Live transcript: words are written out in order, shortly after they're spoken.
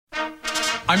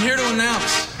I'm here to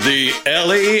announce the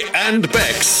Ellie and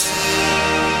Bex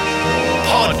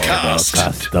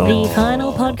podcast. The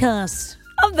final podcast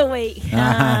of the week.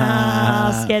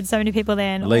 Scared so many people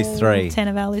then. At least 3. 10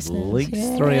 of our listeners. At least 3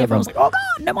 of them. Everyone's like, oh, God,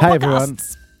 no more Hey,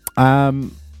 podcasts.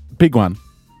 everyone. Big one.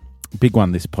 Big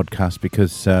one, this podcast,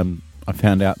 because I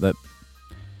found out that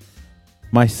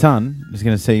my son is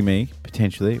going to see me,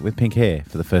 potentially, with pink hair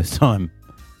for the first time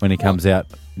when he comes out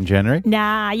in January.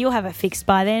 Nah, you'll have it fixed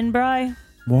by then, bro.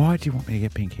 Why do you want me to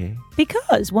get pink hair?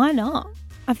 Because, why not?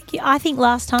 I think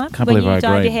last time Can't when believe I you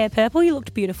dyed agreed. your hair purple, you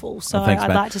looked beautiful. So Oh, thanks, I'd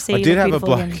mate. like to see I you did look have a beautiful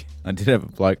bloke. again. I did have a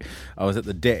bloke. I was at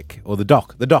the Deck, or the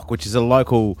Dock, which is a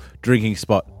local drinking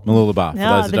spot, Mooloolaba, for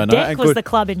those that the don't know. Deck And was good- the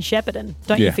club in Shepparton.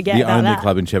 Don't yeah, you forget the about only that.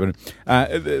 club in Shepparton.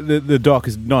 The Dock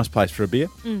is a nice place for a beer.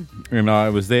 And I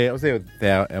was there with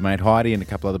our mate Heidi and a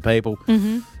couple other people,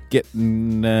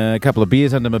 getting a couple of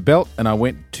beers under my belt, and I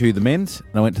went to the men's,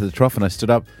 and I went to the trough, and I stood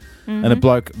up, and a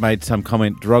bloke made some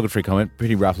derogatory comment,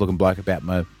 pretty rough-looking bloke, about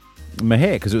my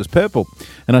hair, because it was purple.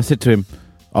 And I said to him,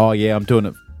 oh, yeah, I'm doing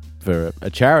it for a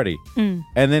charity. And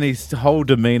then his whole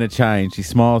demeanour changed. He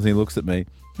smiles and he looks at me,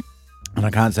 and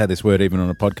I can't say this word even on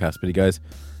a podcast, but he goes,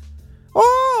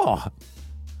 oh,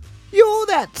 you're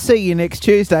that see you next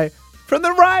Tuesday from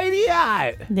the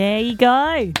radio. There you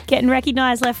go. Getting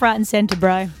recognised left, right and centre,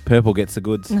 bro. Purple gets the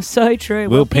goods. So true.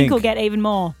 Will Well, pink Pink. will get even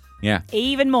more. Yeah.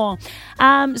 Even more.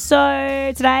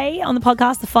 So today on the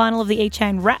podcast, the final of the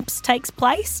E-Chain Wraps takes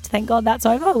place. Thank God that's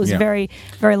over. It was Yeah. a very,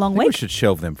 very long I think we week. should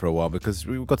shelve them for a while because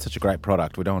we've got such a great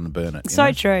product. We don't want to burn it. you So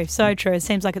know? true. So true. It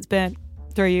seems like it's burnt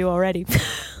through you already.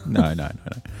 No.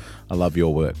 I love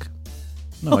your work.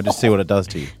 No, I just see what it does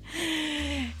to you.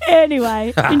 Anyway,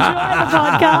 enjoy the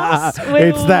podcast. We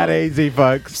It's will that easy,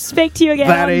 folks. Speak to you again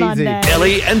That on easy. Monday.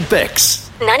 Ellie and Bex.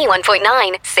 91.9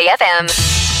 CFM.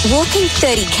 Walking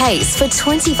 30Ks for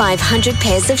 2,500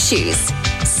 pairs of shoes.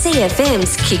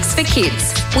 CFM's Kicks for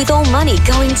Kids, with all money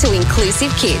going to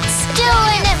Inclusive Kids.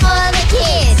 Doing it for the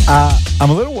kids. I'm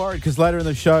a little worried because later in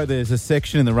the show there's a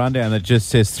section in the rundown that just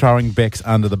says throwing Bex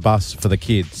under the bus for the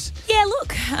kids. Yeah,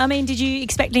 look, I mean, did you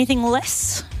expect anything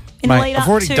less in the Mate, lead I've up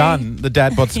already to... done the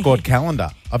Dad Bod Squad calendar.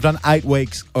 I've done 8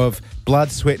 weeks of blood,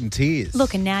 sweat and tears.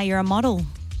 Look, and now you're a model.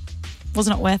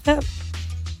 Wasn't it worth it?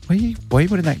 Why are you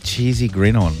putting that cheesy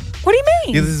grin on? What do you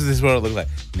mean? Yeah, this is what it looks like.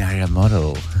 Now you're a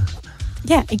model.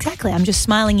 Yeah, exactly. I'm just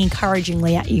smiling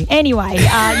encouragingly at you. Anyway,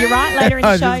 you're right. Later in the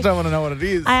I show, just don't want to know what it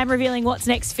is. I am revealing what's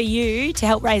next for you to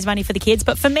help raise money for the kids.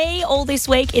 But for me, all this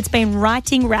week, it's been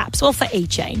writing raps. Well, for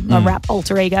E-Chain, my rap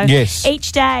alter ego. Yes.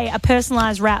 Each day, a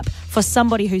personalised rap for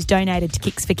somebody who's donated to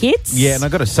Kicks for Kids. Yeah, and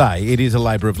I've got to say, it is a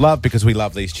labour of love because we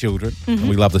love these children and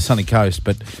we love the sunny coast.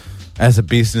 But as a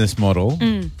business model,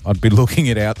 I'd be looking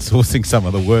at outsourcing some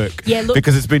of the work. Yeah, look-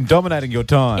 because it's been dominating your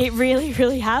time. It really,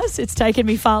 really has. It's taken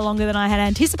me far longer than I had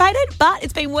anticipated, but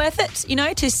it's been worth it, you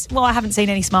know, well, I haven't seen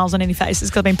any smiles on any faces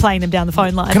because I've been playing them down the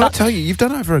phone line. Can I but- tell you, you've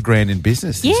done over $1,000 in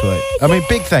business this Yeah, week. I mean,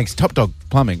 big thanks. Top Dog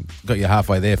Plumbing got you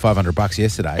halfway there, $500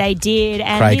 yesterday. They did,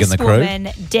 and Craig this and the crew. woman,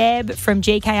 Deb from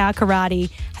GKR Karate,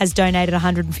 has donated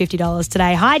 $150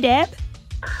 today. Hi, Deb.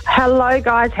 Hello,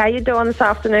 guys. How you doing this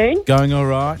afternoon? Going all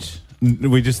right?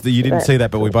 You didn't see that,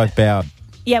 but we both bowed.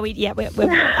 Yeah,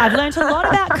 I've learned a lot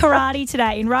about karate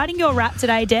today. In writing your rap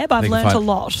today, Deb, I've learned a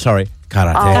lot. Sorry,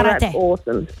 karate. Oh, Karate. that's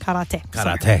awesome. Karate.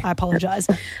 Karate. Sorry, I apologise.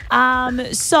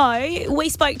 So we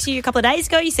spoke to you a couple of days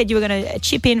ago. You said you were going to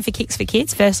chip in for Kicks for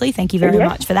Kids. Firstly, thank you very Yes.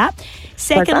 much for that.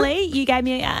 Secondly, you gave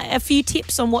me a few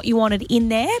tips on what you wanted in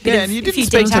there. And you didn't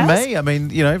speak to me. I mean,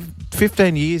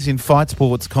 15 years in fight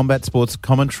sports, combat sports,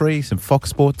 commentary, some Fox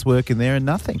Sports work in there, and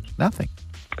nothing.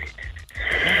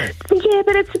 Yeah,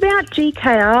 but it's about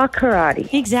GKR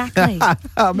karate. Exactly.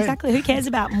 I mean- Exactly. Who cares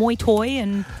about Muay Thai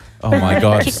and Oh my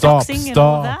God! Stop! kickboxing and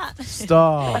all of that?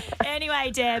 Stop!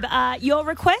 Anyway, Deb, your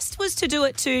request was to do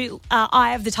it to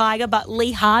Eye of the Tiger, but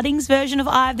Lee Harding's version of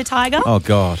Eye of the Tiger. Oh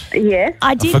God! Yes.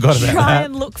 I did forgot about try that.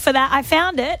 and look for that. I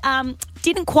found it.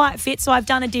 Didn't quite fit, so I've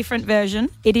done a different version.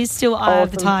 It is still Eye of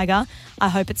the Awesome. Tiger. I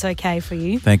hope it's okay for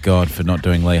you. Thank God for not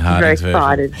doing Lee Very Harding's version.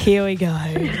 excited. Here we go.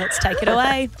 Let's take it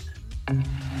away.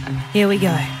 Here we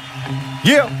go.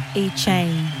 Yeah.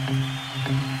 E-Chain.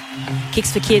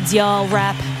 Kicks for Kids, y'all.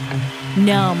 Rap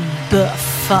number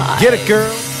 5. Get it,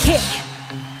 girl. Kick,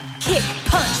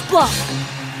 punch, block.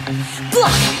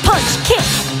 Block, punch, kick.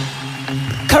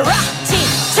 Karate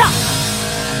chop.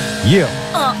 Yeah.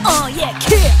 Yeah,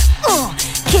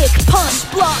 kick,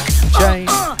 punch, block. Chain.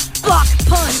 Block,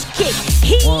 punch, kick.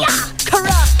 Hiya,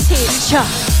 karate chop.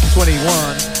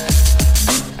 21.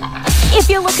 If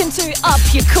you're looking to up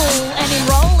your cool and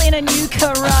enroll in a new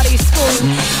karate school,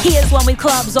 here's one with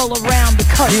clubs all around the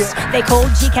coast. They're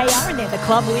called GKR and they're the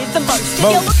club with the most. If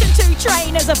you're looking to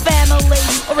train as a family,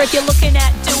 or if you're looking at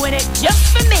doing it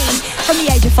just for me, from the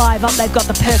age of 5 up, they've got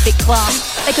the perfect class.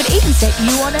 They could even set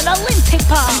you on an Olympic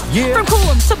path. From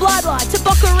Coolum to Bly to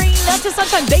Bocarina to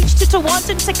Sunshine Beach to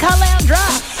Tewantin to Caloundra.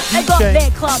 They've got their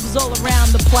clubs all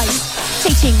around the place,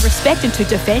 teaching respect and to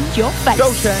defend your face.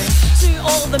 To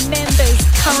all the members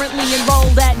currently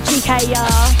enrolled at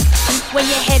GKR, when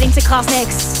you're heading to class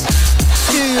next,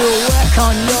 to work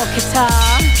on your guitar,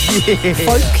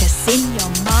 focus in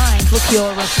your mind, look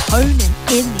your opponent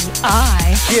in the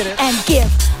eye, and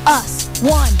give us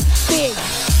one big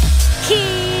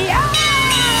key.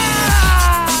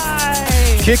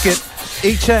 Kick it.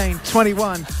 E-Chain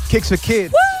 21. Kicks for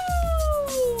Kids.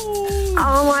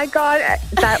 Oh my God,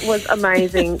 that was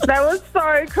amazing. That was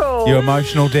so cool. You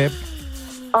emotional, Deb?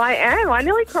 I am. I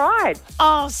nearly cried.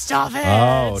 Oh, stop it.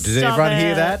 Oh, did Stop everyone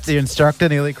hear it. that? The instructor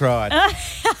nearly cried.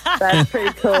 That's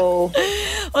pretty cool.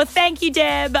 Well, thank you,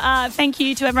 Deb. Thank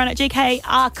you to everyone at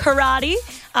GKR Karate.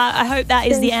 I hope that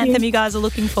is the anthem you guys are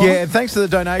looking for. Yeah, and thanks for the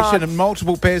donation and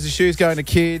multiple pairs of shoes going to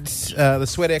kids. The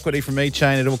sweat equity from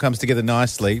E-Chain, it all comes together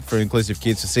nicely for Inclusive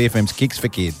Kids for CFM's Kicks for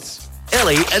Kids.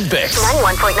 Ellie and Bex.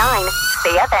 91.9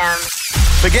 CFM.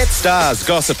 Forget stars,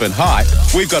 gossip and hype.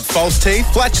 We've got false teeth,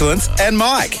 flatulence and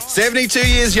Mike. 72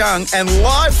 years young and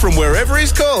live from wherever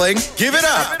he's calling. Give it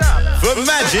up for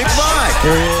Magic Mike.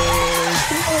 Here he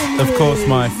is. Of course,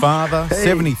 my father,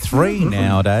 73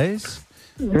 nowadays.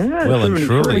 Well and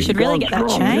truly. We should really get that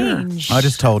changed. I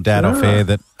just told Dad off air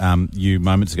that you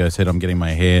moments ago said I'm getting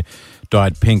my hair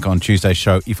dyed pink on Tuesday's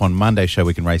show. If on Monday's show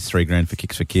we can raise $3,000 for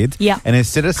Kicks for Kids. Yeah. And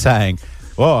instead of saying,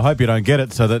 well, I hope you don't get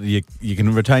it so that you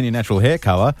can retain your natural hair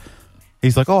colour,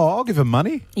 he's like, oh, I'll give him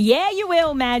money. Yeah, you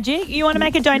will, Magic. You want to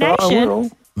make a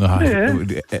donation?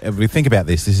 We think about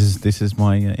this. This is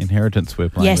my inheritance we're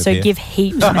playing Yeah, with so here. give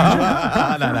heaps,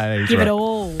 Magic. No, he's Give right. it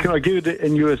all. Can I give it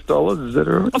in US dollars? Is that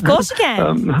all right? Of course you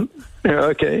can. Yeah,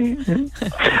 okay.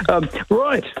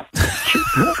 Right.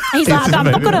 He's like,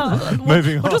 I'm not going to...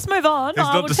 Moving on. We'll just move on. He's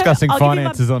not I'll discussing I'll give you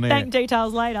finances my on air. bank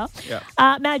details later. Yeah.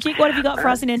 Magic, what have you got for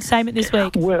us in entertainment this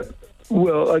week?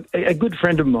 Well, a good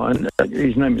friend of mine,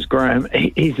 his name is Graham,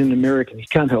 he's an American. He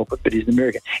can't help it, but he's an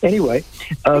American. Anyway,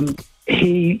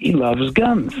 he loves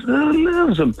guns,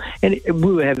 loves them. And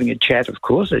we were having a chat, of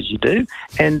course, as you do.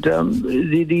 And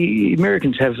the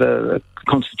Americans have a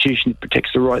constitution that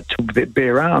protects the right to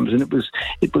bear arms, and it was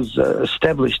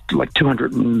established like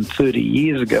 230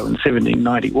 years ago in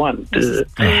 1791.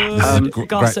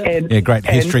 Gossip. Great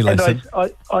history lesson.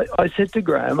 I said to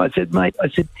Graham, I said, mate,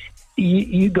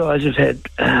 you guys have had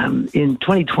in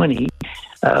 2020.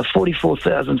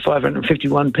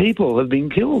 44,551 people have been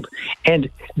killed, and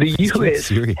the US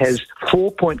has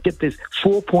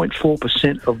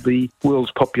 4.4% of the world's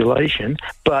population,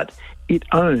 but it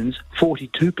owns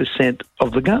 42%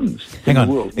 of the guns Hang in on,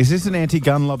 the world. is this an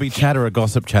anti-gun lobby chat or a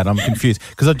gossip chat? I'm confused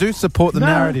because I do support the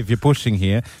narrative you're pushing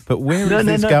here, but where is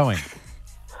this going?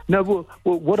 No, well,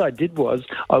 what I did was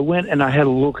I went and I had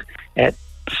a look at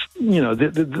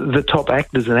the top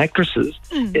actors and actresses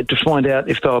to find out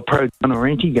if they were pro-gun or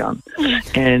anti-gun,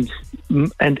 and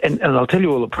I'll tell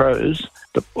you all the pros,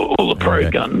 all the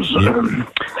pro-guns. Yep.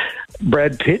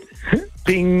 Brad Pitt,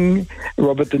 Bing,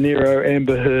 Robert De Niro,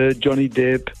 Amber Heard, Johnny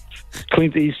Depp,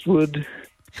 Clint Eastwood,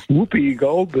 Whoopi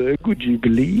Goldberg, would you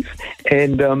believe,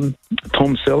 and Tom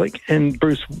Selleck and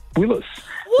Bruce Willis.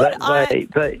 I'm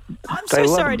so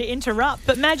sorry to interrupt,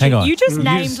 but Magic, you just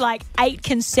named like 8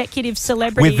 consecutive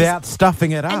celebrities without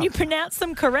stuffing it up, and you pronounced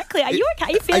them correctly. Are you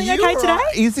okay? Are you feeling okay today?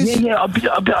 Is this? Yeah.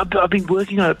 I've been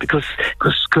working on it because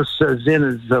Zen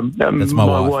is That's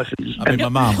my wife. and my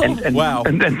mum. and, Wow.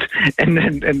 And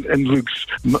Luke's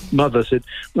mother said,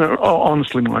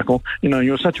 honestly, Michael,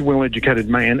 you're such a well-educated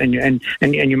man, and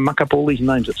you muck up all these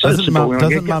names. It's so Doesn't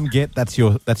Mum get that's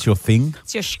your thing?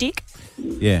 It's your shtick.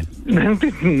 Yeah. No,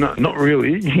 not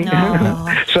really.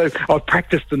 No. So I've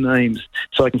practiced the names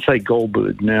so I can say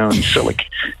Goldberg now and Selleck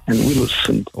and Willis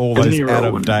and All De those Niro out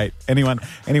of and- date. Anyone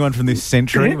from this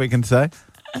century, we can say?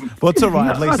 Well, it's all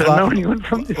right. At No, least I don't know anyone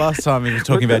from this. last time he was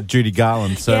talking about Judy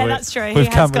Garland. So Yeah, that's true. He We've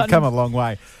has come a long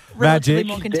way. Relatively Magic.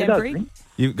 more contemporary.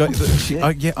 You've got,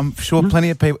 yeah, I'm sure plenty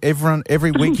of people.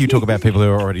 Every week you talk about people who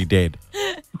are already dead.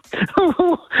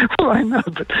 Well, I know,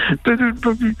 but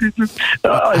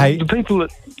Hey, the people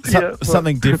that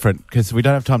Something different, because we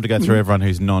don't have time to go through everyone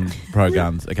who's non-pro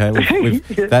guns. Okay,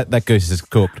 that goose is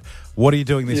cooked. What are you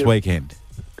doing this weekend?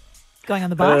 Going on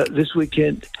the bike? this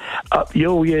weekend.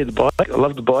 The bike. I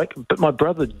love the bike. But my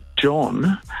brother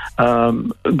John,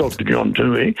 Dr. John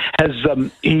Toohey,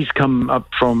 he's come up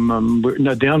from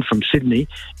down from Sydney,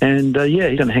 and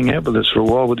he's going to hang out with us for a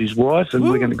while with his wife, and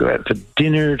we're going to go out for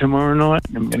dinner tomorrow night,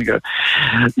 and we're going to go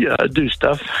do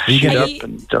stuff, Are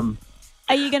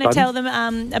you going to tell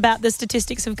them about the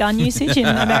statistics of gun usage in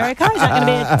America? Is that going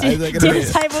to be a dinner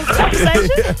table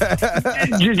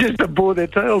conversation? Just to bore their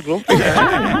tails off.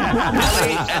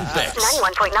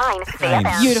 91.9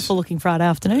 CFM. Beautiful looking Friday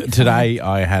afternoon. Today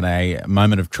I had a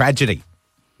moment of tragedy,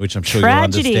 which I'm sure you'll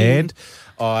understand.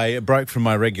 I broke from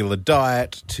my regular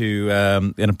diet to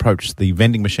and approached the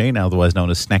vending machine, otherwise known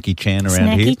as Snacky Chan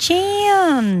around here. Snacky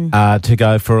Chan. To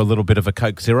go for a little bit of a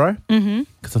Coke Zero,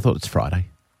 because I thought it's Friday.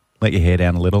 Let your hair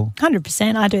down a little.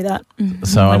 100%, I do that.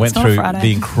 So I went through Friday.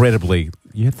 the incredibly...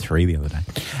 You had 3 the other day.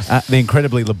 The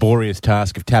incredibly laborious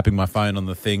task of tapping my phone on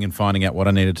the thing and finding out what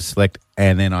I needed to select,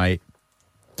 and then I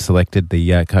selected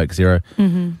the Coke Zero.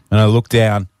 And I looked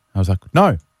down. I was like,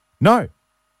 no.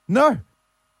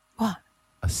 What?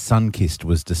 A Sunkist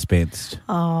was dispensed.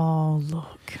 Oh,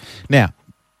 look. Now,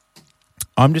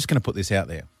 I'm just going to put this out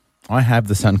there. I have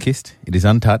the Sunkist. It is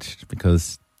untouched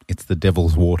because it's the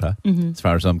devil's water, as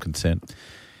far as I'm concerned.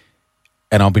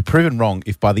 And I'll be proven wrong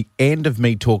if by the end of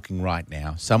me talking right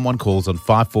now, someone calls on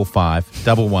 545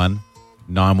 11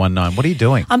 919. What are you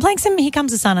doing? I'm playing some Here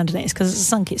Comes the Sun underneath because it's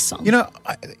a Sunkist song. You know,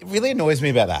 it really annoys me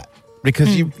about that.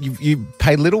 Because you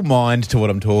pay little mind to what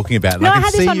I'm talking about. And No, I can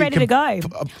had this see one you ready to go.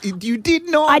 You did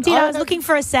not. I did. I was looking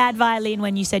for a sad violin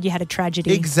when you said you had a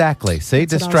tragedy. Exactly. See,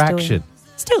 That's what I was distraction. doing.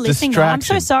 Still listening, though. I'm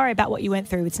so Distraction. sorry about what you went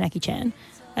through with Snacky Chan.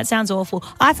 That sounds awful.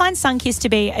 I find Sunkist to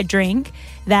be a drink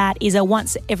that is a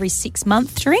once every 6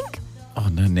 month drink. Oh,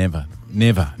 no, never.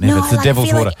 Never. No, It's the I devil's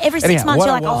feel water. like every 6 months what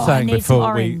you're I like, was I saying need some before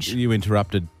orange. you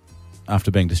interrupted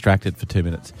after being distracted for 2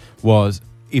 minutes was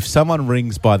if someone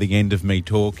rings by the end of me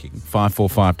talking,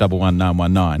 545 11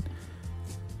 919,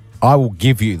 I will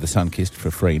give you the Sunkist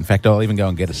for free. In fact, I'll even go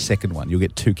and get a second one. You'll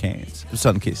get 2 cans of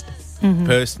Sunkist,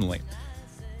 personally.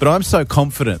 But I'm so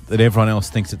confident that everyone else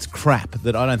thinks it's crap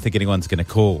that I don't think anyone's going to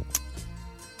call.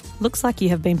 Looks like you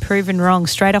have been proven wrong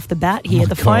straight off the bat here. Oh,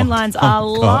 the God. phone lines are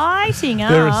God. lighting up.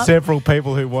 There are several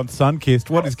people who want Sunkist.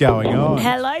 What is going on?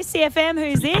 Hello, CFM.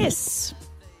 Who's this?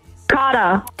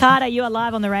 Carter. Carter, you are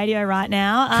live on the radio right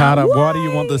now. Carter, why do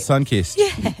you want the Sunkist?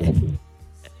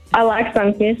 I like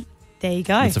Sunkist. There you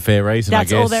go. That's a fair reason,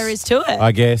 That's I guess. all there is to it.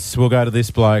 I guess we'll go to this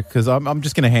bloke because I'm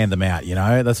just going to hand them out, you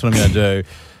know. That's what I'm going to do.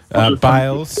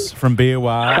 Bales from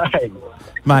Beerwah. Hey,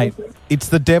 Mate, it's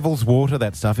the devil's water,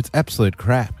 that stuff. It's absolute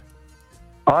crap.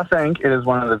 I think it is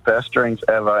one of the best drinks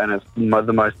ever, and it's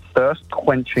the most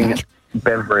thirst-quenching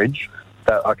beverage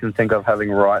that I can think of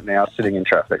having right now sitting in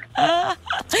traffic.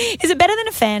 Is it better than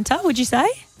a Fanta, would you say?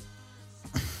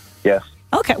 Yes.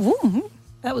 Okay. Ooh,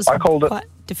 that was I called it. quite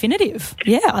definitive.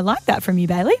 Yeah, I like that from you,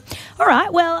 Bailey. All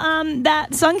right. Well,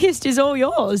 that Sunkist is all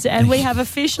yours, and we have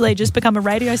officially just become a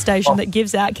radio station that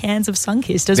gives out cans of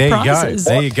Sunkist as There prizes. you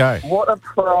go. There you go. What a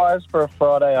prize for a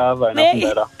Friday Arvo. Nothing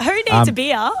better. Who needs a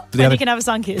beer when other you can have a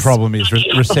Sunkist? Problem is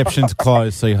reception's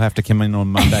closed, so you'll have to come in on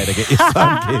Monday to get your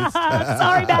Sunkist.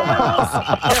 Sorry,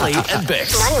 Bales. Ellie and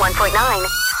Bex. 91.9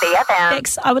 CFM.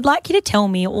 Bex, I would like you to tell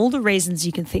me all the reasons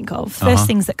you can think of, first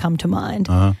things that come to mind,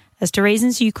 as to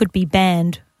reasons you could be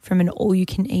banned from an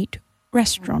all-you-can-eat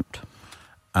restaurant.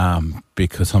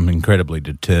 Because I'm incredibly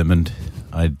determined.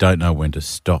 I don't know when to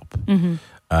stop.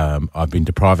 I've been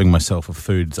depriving myself of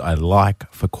foods I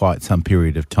like for quite some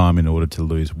period of time in order to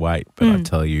lose weight. But I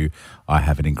tell you, I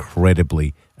have an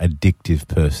incredibly addictive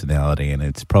personality, and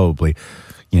it's probably,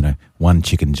 one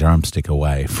chicken drumstick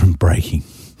away from breaking.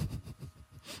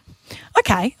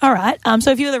 Okay, all right.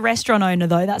 So if you're the restaurant owner,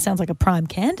 though, that sounds like a prime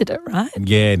candidate, right?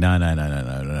 Yeah, no.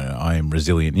 I am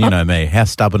resilient. You know me. How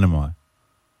stubborn am I?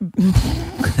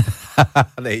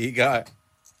 There you go.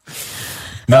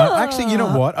 No, actually, you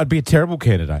know what? I'd be a terrible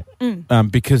candidate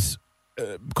because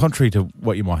contrary to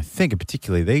what you might think, and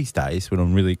particularly these days when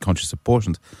I'm really conscious of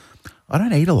portions, I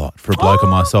don't eat a lot for a bloke of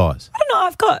my size. I don't know.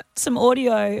 I've got some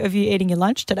audio of you eating your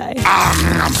lunch today.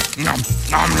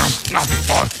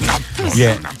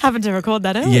 Yeah, Happened to record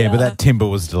that earlier. yeah, but that timber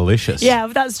was delicious. Yeah,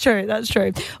 that's true. That's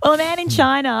true. Well, a man in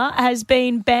China has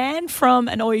been banned from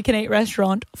an all-you-can-eat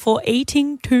restaurant for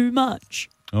eating too much.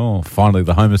 Oh, finally,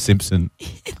 the Homer Simpson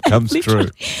comes true.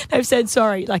 Literally, they've said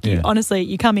sorry. Like, Yeah. honestly,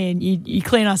 you come in, you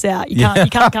clean us out. You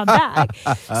can't come back.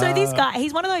 So this guy,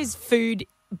 he's one of those food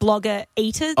blogger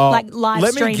eaters, like live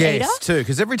let stream me guess eater. too,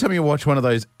 because every time you watch one of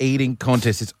those eating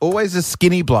contests, it's always a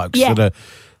skinny bloke. Yeah.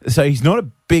 So he's not a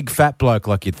big fat bloke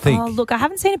like you'd think. Oh, look, I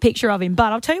haven't seen a picture of him,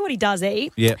 but I'll tell you what he does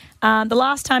eat. Yeah. The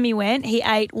last time he went, he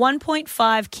ate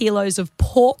 1.5 kilos of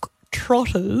pork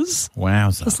trotters.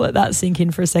 Wowza. Just let that sink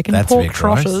in for a second. That's a Pork bit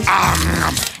gross. trotters.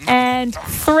 And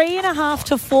 3.5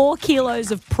 to 4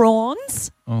 kilos of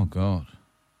prawns. Oh, God.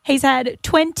 He's had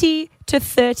 20 to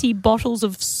 30 bottles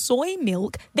of soy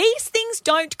milk. These things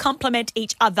don't complement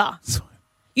each other.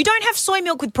 You don't have soy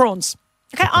milk with prawns.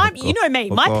 Okay, you know me.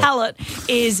 My palate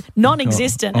is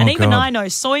non-existent, and even I know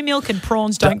soy milk and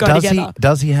prawns don't go together.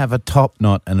 Does he have a top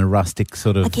knot and a rustic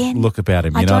sort of look about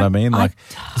him? You know what I mean? Like,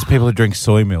 there's people who drink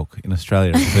soy milk in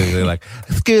Australia. They're like,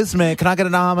 excuse me, can I get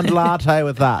an almond latte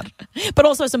with that? But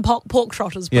also some pork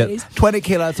trotters, please. 20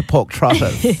 kilos of pork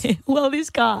trotters. Well, this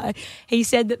guy, he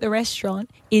said that the restaurant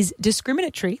is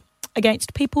discriminatory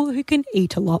against people who can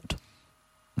eat a lot.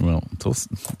 Well, it's also,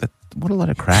 what a lot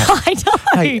of crap. I know.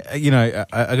 Hey,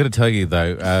 I got to tell you,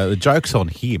 though, the joke's on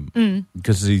him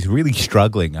because he's really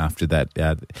struggling after that.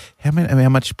 How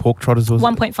much pork trotters was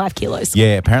 1.5 kilos.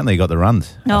 Yeah, apparently he got the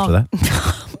runs after that.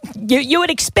 You would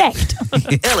expect.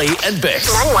 Ellie and Bex.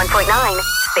 91.9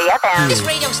 CFM. This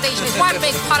radio station is one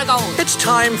big pot of gold. It's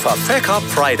time for Feck Up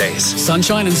Fridays.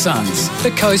 Sunshine and Suns,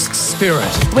 the coast's spirit.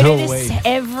 We do this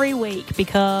every week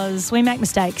because we make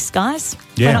mistakes, guys.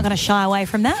 Yeah. We're not going to shy away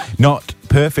from that. Not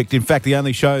perfect. In fact, the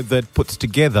only show that puts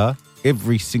together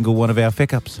every single one of our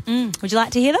Feck Ups. Would you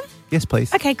like to hear them? Yes,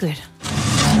 please. Okay, good. 3, 2,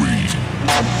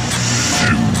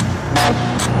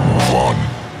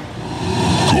 1.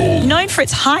 Known for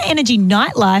its high-energy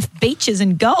nightlife, beaches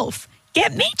and golf,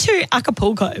 get me to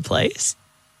Acapulco, please.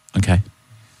 Okay.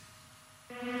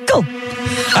 Cool.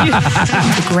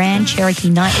 The Grand Cherokee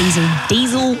Night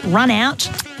Diesel run out.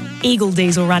 Eagle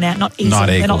Diesel run out, not Easel.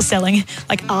 They're not selling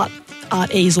like art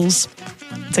easels.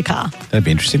 It's a car. That'd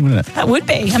be interesting, wouldn't it? That would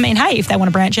be. I mean, hey, if they want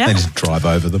to branch out. They just drive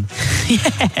over them.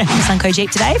 Sunco Jeep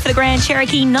today for the Grand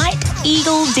Cherokee Night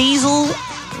Eagle Diesel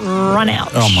run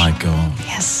out. Oh, my God.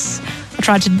 Yes. I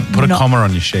tried to put a comma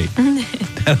on your sheet.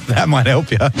 That might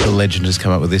help you. The legend has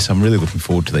come up with this. I'm really looking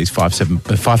forward to these.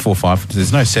 545.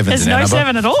 There's no sevens in our number. There's no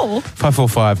 7 at all.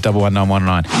 545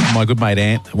 11919. My good mate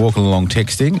Ant, walking along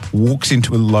texting, walks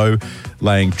into a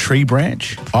low-laying tree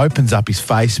branch, opens up his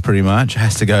face pretty much,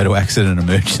 has to go to accident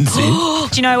emergency. Do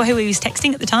you know who he was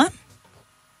texting at the time?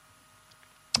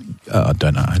 I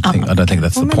don't know. I don't think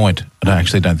that's the point. I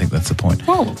actually don't think that's the point.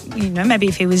 Well, maybe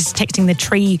if he was texting the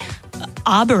tree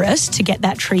arborist to get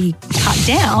that tree cut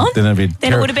down, then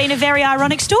it would have been a very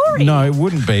ironic story. No, it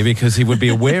wouldn't be, because he would be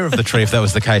aware of the tree if that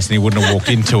was the case and he wouldn't have walked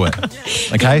into it.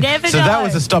 Okay? So that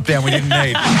was a stop down we didn't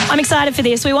need. I'm excited for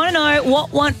this. We want to know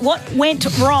what went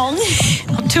wrong.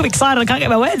 I'm too excited. I can't get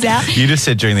my words out. You just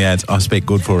said during the ads, I speak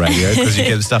good for radio because you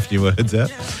get stuff in your words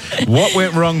out. What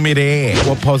went wrong mid-air?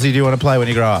 What posse do you want to play when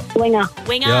you grow up? Winger.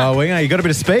 Oh, winger. You got a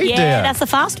bit of speed, do you? Yeah, that's the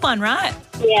fast one, right?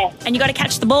 Yeah. And you got to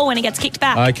catch the ball when it gets kicked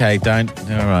back. Okay, don't.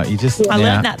 All right, you just. I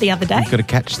learned that the other day. You've got to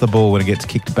catch the ball when it gets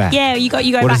kicked back. Yeah, you go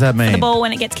what back does that mean? for the ball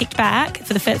when it gets kicked back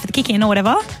for the kick in or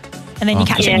whatever, and then you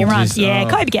catch it and you run.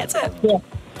 Kobe gets it. Yeah.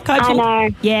 I know.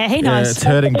 Yeah, he knows. Yeah, it's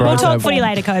hurting both. We'll talk footy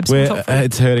later, Cobes.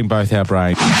 It's hurting both our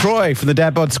brains. Troy from the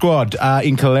Dad Bod Squad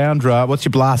in Caloundra. What's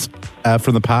your blast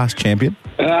from the past, champion?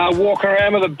 Walk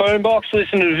around with a boombox,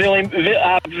 listen to Milli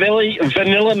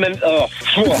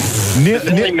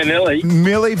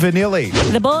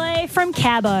Vanilli. The boy from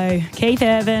Cabo, Keith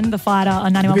Irvin, the fighter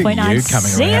on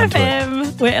 91.9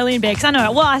 CFM. We're Ellie and Bex. I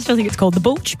know. Well, I still think it's called the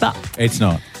Bulch, but it's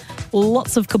not.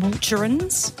 Lots of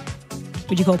Caboolturans.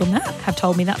 Would you call them that? Have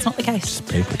told me that's not the case.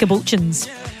 Caboolchans.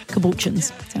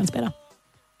 Sounds better.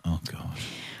 Oh, God.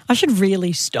 I should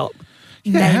really stop.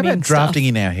 Yeah, how about drafting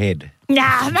in our head?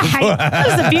 Nah, mate.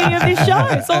 That's the beauty of this show.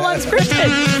 It's all unscripted.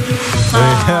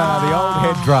 The old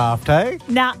head draft, eh?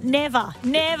 Nah, never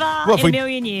in a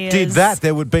million years. Did that,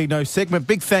 there would be no segment.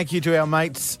 Big thank you to our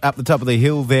mates up the top of the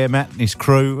hill there, Matt and his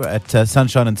crew at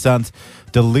Sunshine and Sons.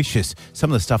 Delicious. Some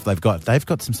of the stuff they've got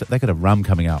a rum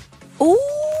coming up. Ooh.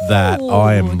 That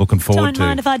I am looking forward to. Don't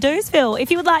mind if I do, Phil.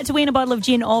 If you would like to win a bottle of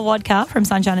gin or vodka from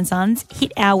Sunshine and Sons,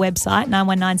 hit our website,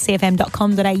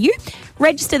 919cfm.com.au.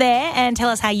 Register there and tell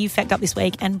us how you fecked up this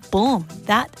week, and boom,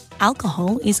 that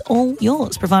alcohol is all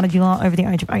yours, provided you are over the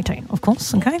age of 18, of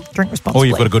course, okay? Drink responsibly. Or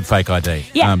you've got a good fake ID.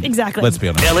 Yeah, exactly. Let's be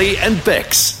honest. Ellie and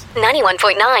Bex.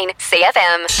 91.9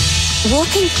 CFM.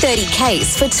 Walking 30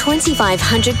 Ks for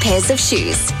 2,500 pairs of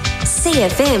shoes.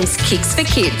 CFM's Kicks for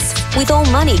Kids, with all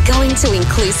money going to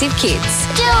Inclusive Kids.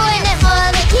 Doing it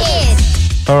for the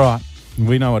kids. All right.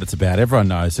 We know what it's about. Everyone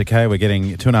knows, okay? We're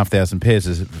getting 2,500 pairs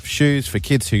of shoes for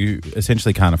kids who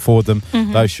essentially can't afford them.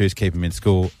 Mm-hmm. Those shoes keep them in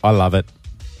school. I love it.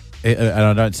 And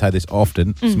I don't say this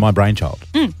often. It's my brainchild.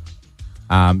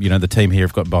 The team here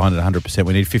have got behind it 100%.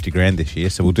 We need 50 grand this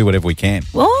year, so we'll do whatever we can.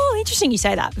 Oh, interesting you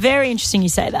say that. Very interesting you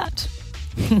say that.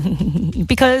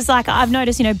 Because, like, I've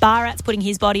noticed, Barat's putting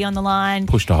his body on the line.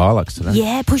 Pushed a Hilux today.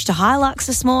 Yeah, pushed a Hilux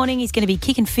this morning. He's going to be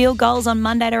kicking field goals on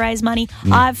Monday to raise money.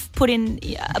 I've put in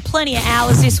plenty of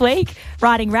hours this week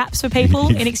writing raps for people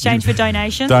in exchange for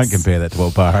donations. Don't compare that to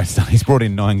what Barat's done. He's brought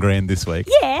in $9,000 this week.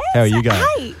 Yeah. How are you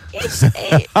going? Hey,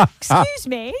 excuse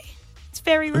me. It's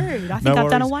very rude. I think I've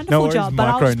done a wonderful job, but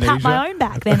I'll just pat my own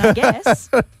back then, I guess.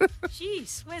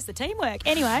 Jeez, where's the teamwork?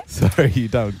 Anyway. So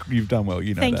you've done well,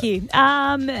 you know Thank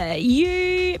that. you.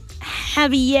 You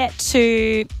have yet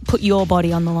to put your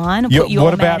body on the line or put your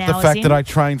What about man the hours fact in. that I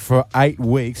trained for 8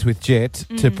 weeks with Jet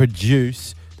to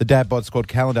produce the Dad Bod Squad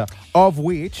calendar, of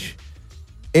which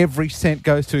every cent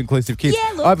goes to Inclusive Kids?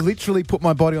 Yeah, look. I've literally put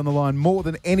my body on the line more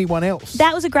than anyone else.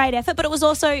 That was a great effort, but it was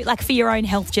also like for your own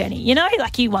health journey,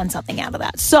 like you won something out of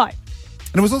that. So. And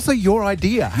it was also your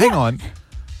idea. Hang on.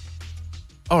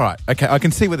 All right. Okay, I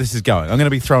can see where this is going. I'm going to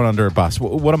be thrown under a bus.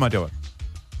 What am I doing?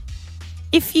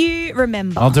 If you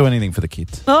remember... I'll do anything for the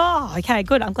kids. Oh, okay,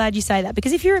 good. I'm glad you say that.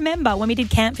 Because if you remember when we did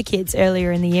Camp for Kids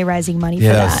earlier in the year, raising money for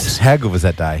that. How good was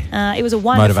that day? It was a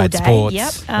wonderful Motivate day. Sports,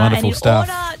 Yep. wonderful and stuff.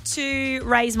 in order to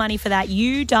raise money for that,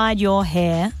 you dyed your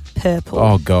hair purple.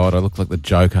 Oh, God, I look like the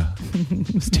Joker.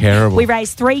 It's terrible. We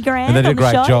raised $3,000 And they did a on the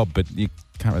great show. job, but you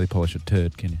can't really polish a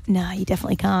turd, can you? No, you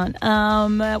definitely can't.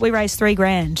 We raised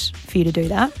 $3,000 for you to do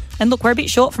that. And look, we're a bit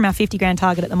short from our $50,000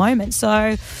 target at the moment.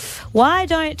 So why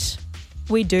don't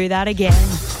we do that again?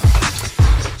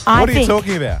 What are you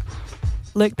talking about?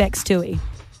 Luke Beck's Tui,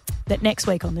 that next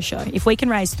week on the show, if we can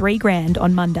raise $3,000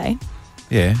 on Monday,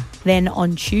 then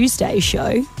on Tuesday's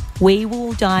show, we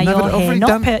will dye your hair.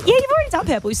 Not purple. Yeah, you've already done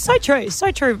purple. It's so true.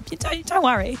 So true. Don't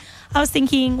worry. I was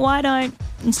thinking, why don't,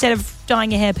 instead of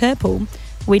dyeing your hair purple,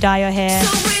 we dye your hair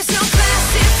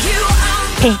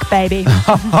pink, baby.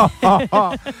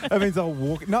 That means I'll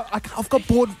walk. No, I've got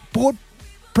board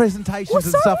presentations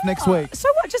and stuff next week. So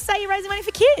what? Just say you're raising money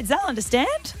for kids. They'll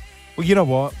understand. Well, you know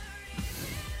what?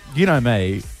 You know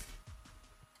me.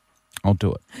 I'll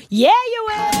do it. Yeah, you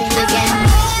will.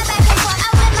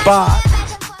 But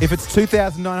if it's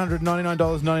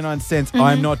 $2,999.99,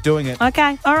 I'm not doing it.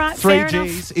 Okay, all right, 3 fair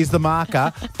Gs is the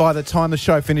marker by the time the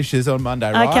show finishes on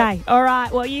Monday, right? Okay, all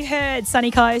right. Well, you heard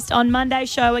Sunny Coast. On Monday's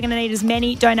show, we're going to need as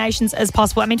many donations as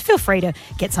possible. I mean, feel free to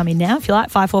get some in now if you like.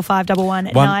 545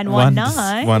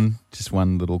 11919. Just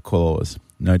one little clause.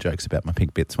 No jokes about my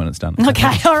pink bits when it's done.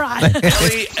 Okay, all right.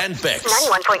 Ellie and Bex.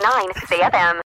 91.9 CFM.